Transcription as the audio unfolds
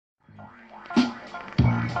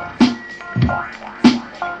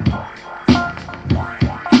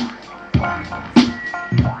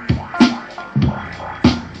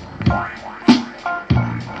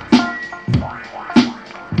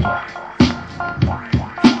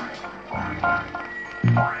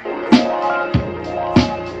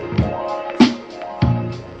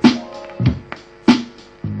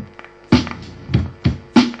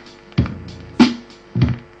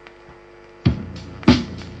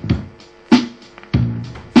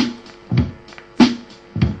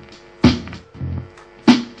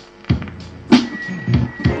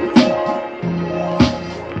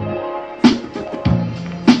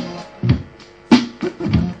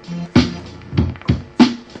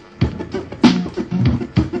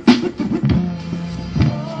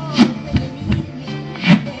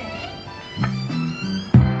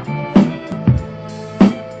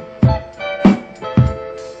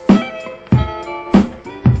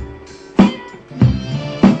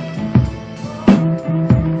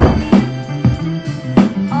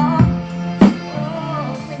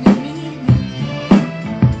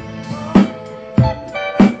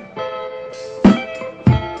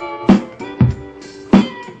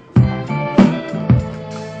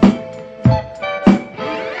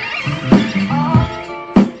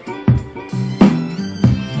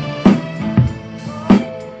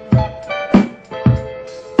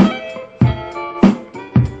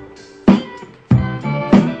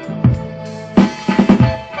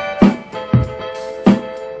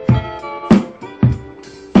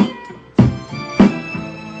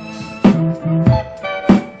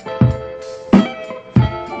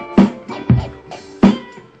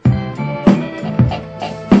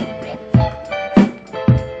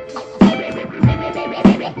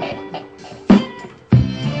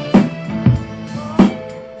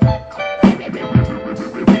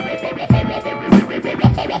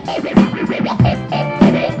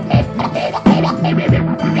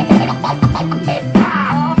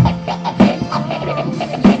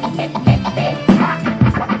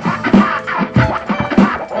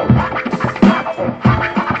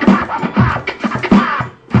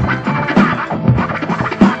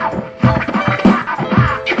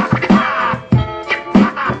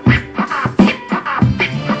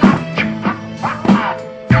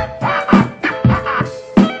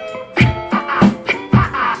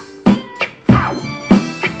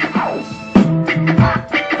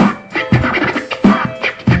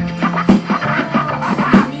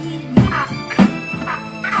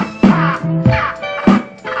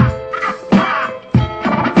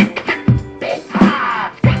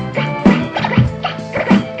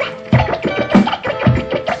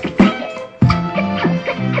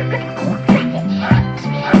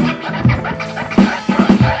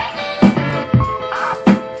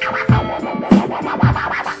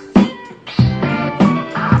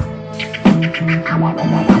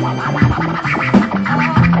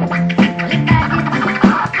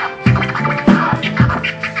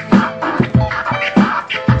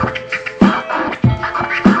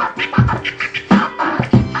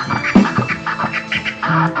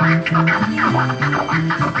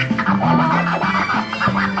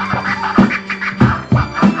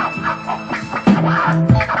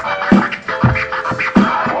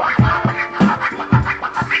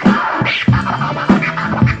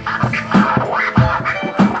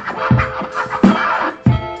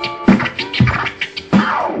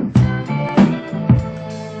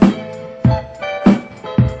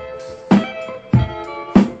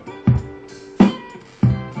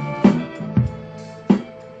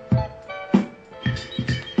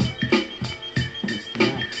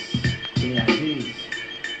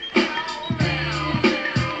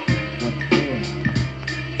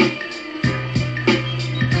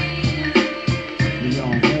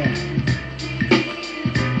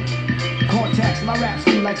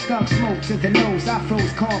like skunk smoke to the nose. I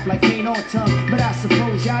froze cough like pain on tongue. But I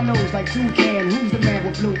suppose y'all knows like toucan. Who's the man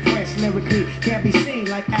with blueprints lyrically? Can't be seen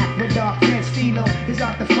like Aqueduct. Can't steal is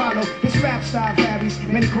out to follow. This rap style varies,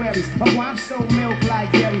 many queries. Oh, I'm so milk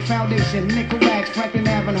like Gary Foundation. Nicolas, Franklin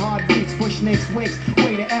Avon, hard beats, push nicks, wigs.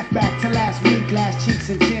 Way to F back to last week. Glass cheeks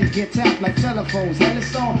and chins get tapped like telephones. Hell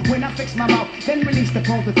it's on when I fix my mouth. Then release the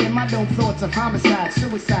poems within my dome thoughts of homicide,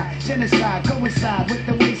 suicide, genocide. Coincide with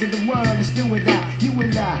the ways of the world. Let's do it now. You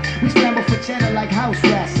and I, we scramble for cheddar like house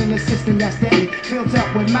rats in a system that's deadly, filled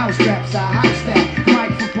up with mouse traps. I house that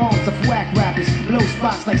microphones of whack rappers, blow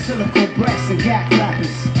spots like silicone breasts and cat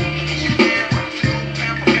rappers.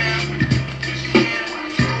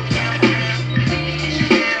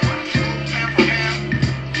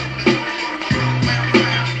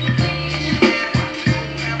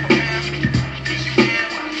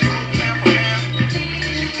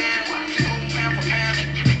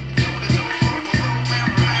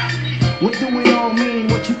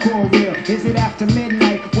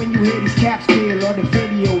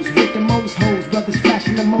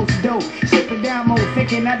 dope. Sipping down mode,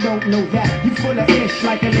 thinking I don't know that. You full of ish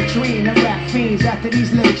like a latrine of rap fiends. After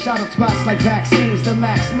these lyrics, shout out spots like vaccines. The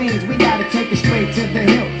max means we gotta take it straight to the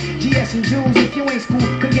hill. GS and Jules, if you ain't school,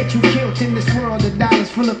 could get you killed in this world of dollars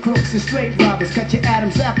full of crooks and straight robbers. Cut your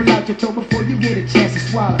Adam's apple out your throat before you get a chance to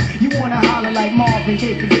swallow. You wanna holler like Marvin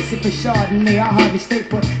Gaye for this sipping Chardonnay. I hardly stay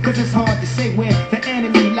put, cause it's hard to say where the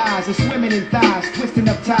enemy lies. It's swimming in thighs, twisting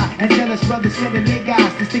up tie, and jealous brothers sending their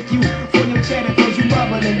guys to stick you for your cheddar cause you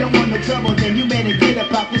bubbling. Don't want no trouble, then you better get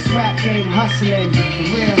up out this rap game hustling, for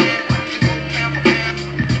real.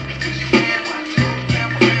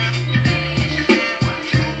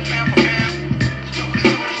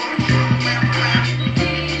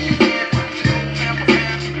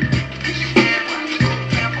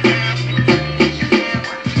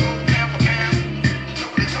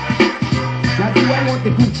 The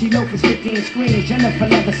Gucci loafers, 15 screens, Jennifer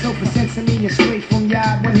leather sofa, sensing straight from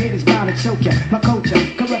yard. One hit is bound to choke ya. My culture,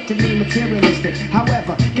 corrupted me, materialistic.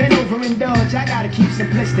 However, can't overindulge, I gotta keep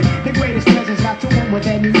simplistic. The greatest pleasure's not to one more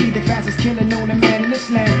than you need. The fastest killer known a man in this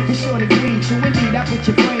land. Who sure to greed, so indeed I put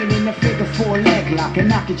your brain in a figure 4 leg lock and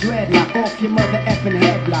knock your dreadlock off your mother effing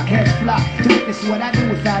headlock. Heads flock to witness what I do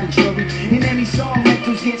without a jury. In any song,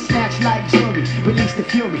 rentals get snatched like jewelry. Release the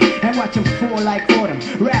fury and watch them fall like autumn.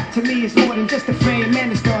 Rap to me is more than just a fame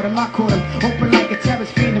and a stardom. I caught him open like a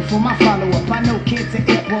terrorist feeling for my follow-up. I know kids at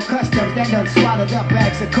airport customs that done swallowed up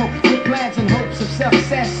bags of coke with plans and hopes of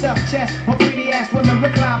success, suck chest, or pretty ass women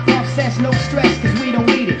recline offsets, no stress, cause we don't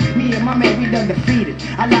need it. Me and my man, we done defeated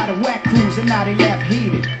a lot of whack crews and now they left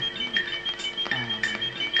heated.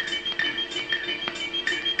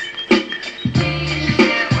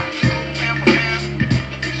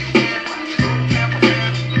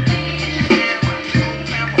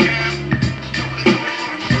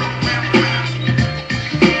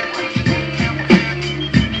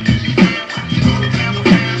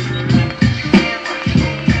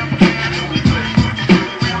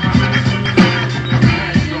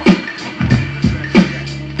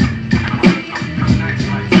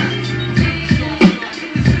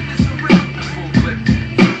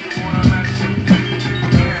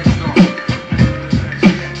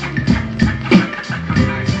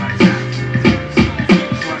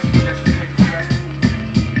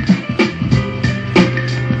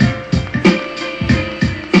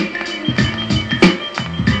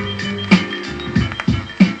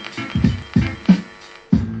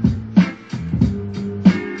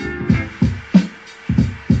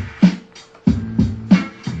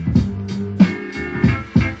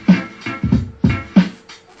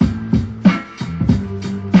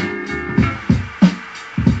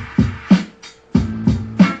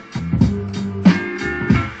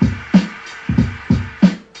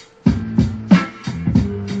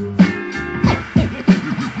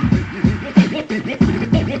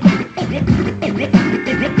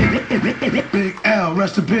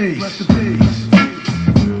 Rest in peace. Rest in peace.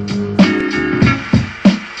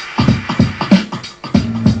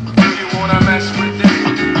 You wanna mess with this?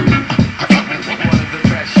 One of the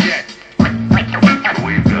best yet.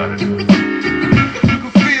 We've got it. You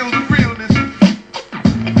can feel the realness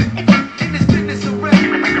in this business already.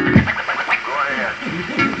 Go ahead.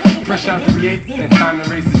 Fresh out the gate and time to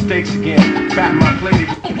raise the stakes again. Fat my plate.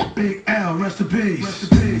 Big L, rest in peace. Rest in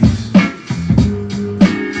peace.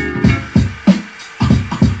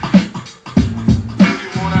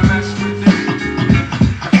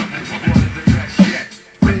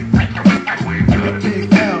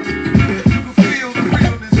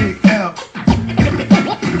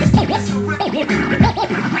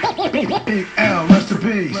 Big L, rest in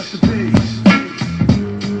peace. Rest in peace.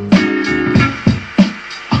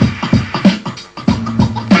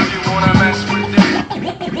 You wanna mess with this?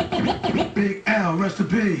 Big L, rest in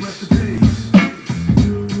peace. Rest in peace.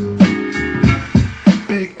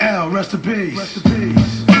 Big L, rest in peace. Rest in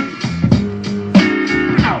peace.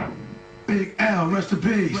 Big L, rest in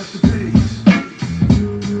peace. Rest in peace.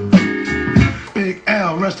 Big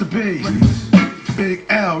L, rest in peace. Big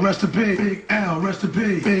L, rest in peace. Big L, rest in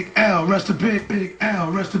peace. Big L, rest in peace. Big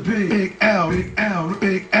L, rest in peace. Big L, Big L,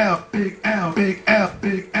 Big L, Big L, Big L,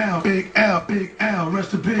 Big L, Big L, Big L,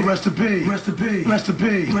 rest in peace. Rest in peace. Rest in peace. Rest in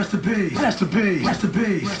peace. Rest in peace. Rest in peace. Rest in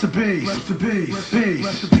peace. Rest in peace. Rest in peace. Rest in peace.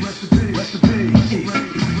 Rest in peace. Rest in peace. Rest in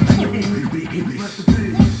peace. Rest in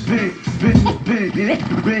peace. Big, big, big,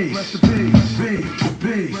 big. Rest in peace. Big,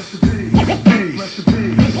 big. Rest in peace. Big. Rest in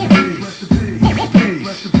peace. Big. Rest in peace. Big.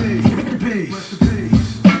 Rest in peace. Big. Rest in peace.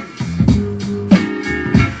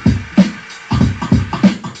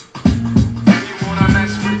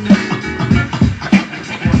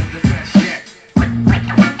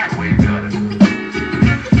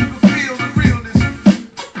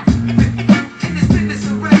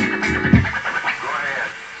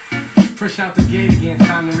 Fresh out the gate again,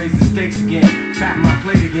 time to raise the stakes again. Back my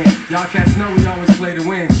plate again. Y'all cats know we always play to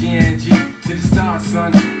win. GNG to the stars,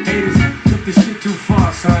 son. Haters took this shit too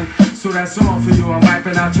far, son. So that's all for you. I'm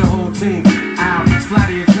wiping out your whole team. I'll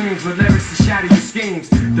splatter your dreams with lyrics to shatter your schemes.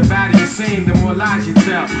 The badder you seem, the more lies you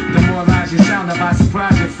tell. The more lies you sound. If I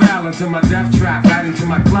surprise you fell into my death trap, right into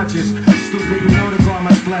my clutches. Stupid, you know the God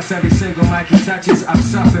must bless every single mic he touches. I've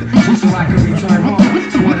suffered just so I can return home.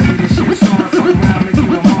 Wanna be this shit star, fuck around, make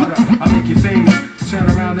you a martyr. I'll make you famous, turn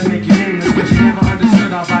around and make you nameless. But you never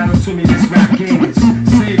understood how vital to me this rap game is.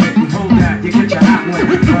 Save it and hold that, you get your hot one.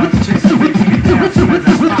 While I'm chasing baby, get down to it,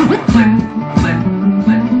 that's pop one.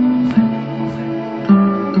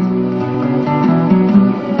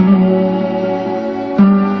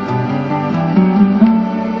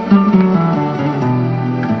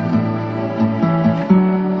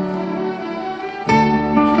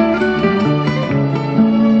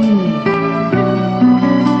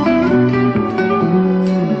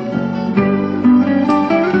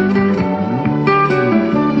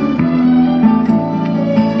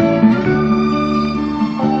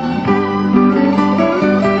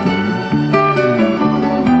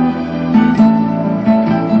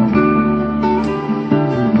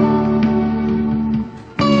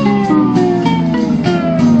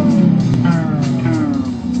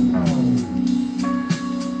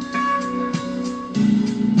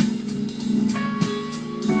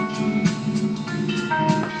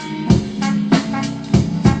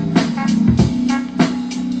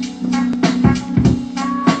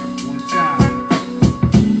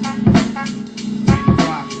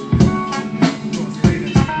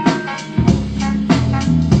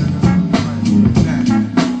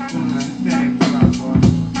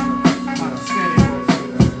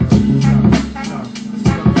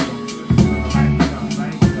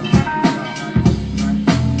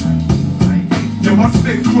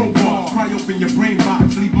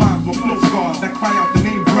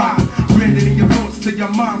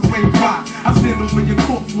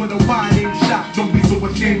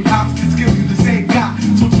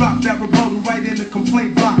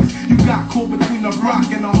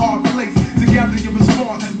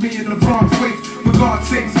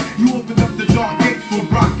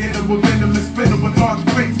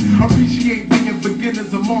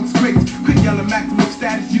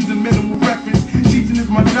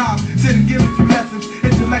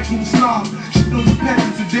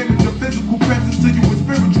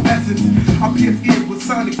 I pierce ears with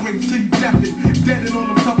sonic rings till you deafened. Dead and on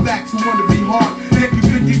them tough acts who wanna be hard.